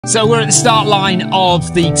So we're at the start line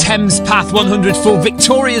of the Thames Path 100 for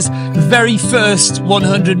Victoria's very first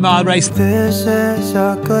 100-mile race. This is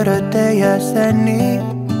as good a day as any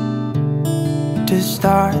to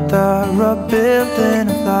start the rebuilding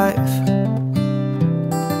of life.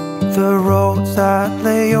 The roads that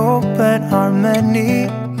lay open are many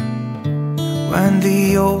when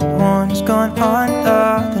the old one's gone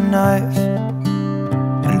under the knife.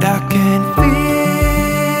 And I can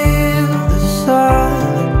feel the sun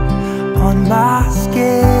on my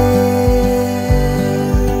skin,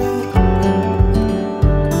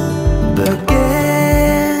 beginning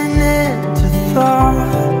to thaw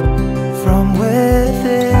from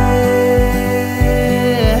within.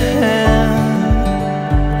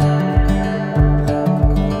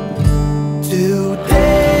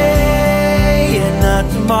 Today and not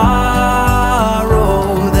tomorrow,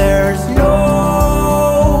 there's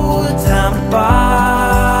no time to borrow.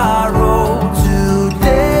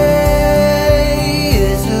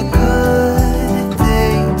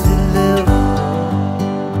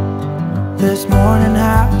 This morning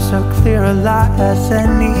has so clear a light as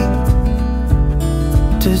any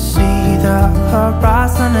to see the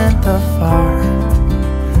horizon in the far.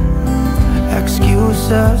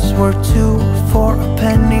 Excuses were 2 for a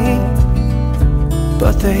penny,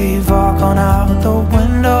 but they've all gone out the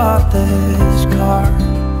window of this car.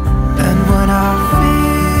 And when I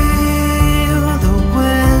feel the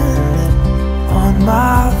wind on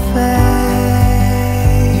my face,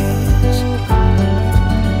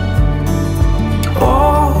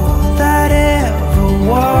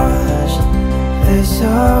 is a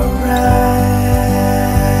rage.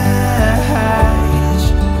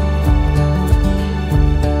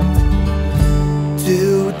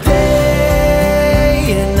 Today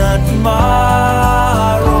and not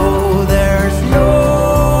tomorrow, there's no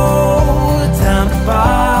time to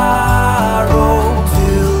borrow.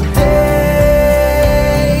 Today,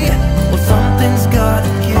 well, something's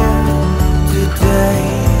gotta give. Today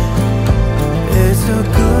is a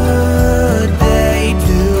good day.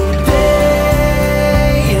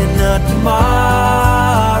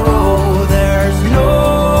 Tomorrow, there's no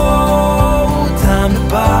time to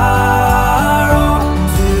borrow.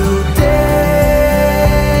 Today,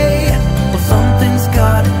 well, something's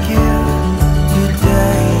gotta give.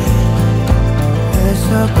 Today is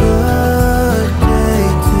a good day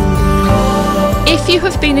to live. If you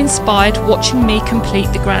have been inspired watching me complete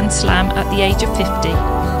the Grand Slam at the age of 50,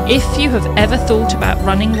 if you have ever thought about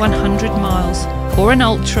running 100 miles or an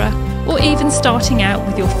ultra, or even starting out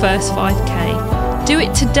with your first 5k, do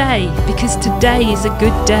it today, because today is a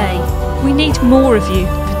good day. We need more of you,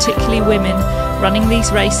 particularly women, running these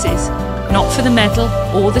races, not for the medal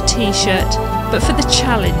or the t-shirt, but for the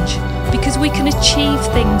challenge, because we can achieve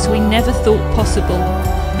things we never thought possible.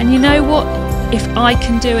 And you know what? If I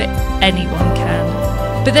can do it, anyone can.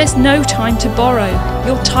 But there's no time to borrow.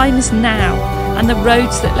 Your time is now, and the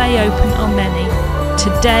roads that lay open are many.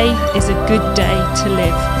 Today is a good day to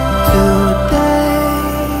live. Today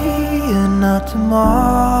and not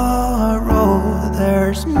tomorrow,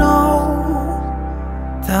 there's no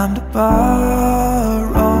time to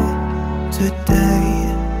borrow.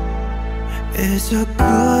 Today is a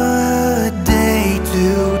good